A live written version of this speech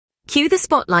Cue the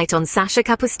spotlight on Sasha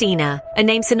Kapustina, a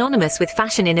name synonymous with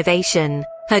fashion innovation.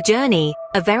 Her journey,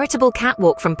 a veritable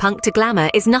catwalk from punk to glamour,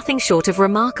 is nothing short of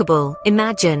remarkable.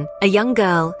 Imagine, a young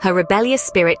girl, her rebellious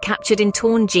spirit captured in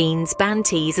torn jeans, band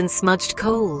tees and smudged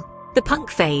coal. The punk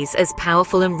phase, as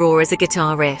powerful and raw as a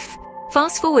guitar riff.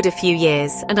 Fast forward a few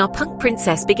years, and our punk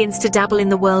princess begins to dabble in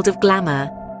the world of glamour.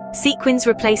 Sequins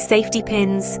replace safety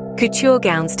pins, couture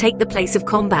gowns take the place of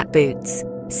combat boots.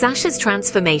 Sasha's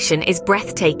transformation is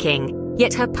breathtaking,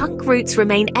 yet her punk roots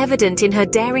remain evident in her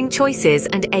daring choices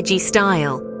and edgy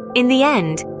style. In the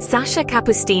end, Sasha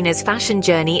Kapustina's fashion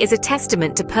journey is a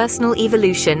testament to personal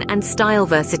evolution and style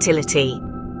versatility.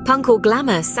 Punk or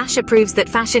glamour, Sasha proves that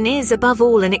fashion is, above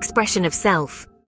all, an expression of self.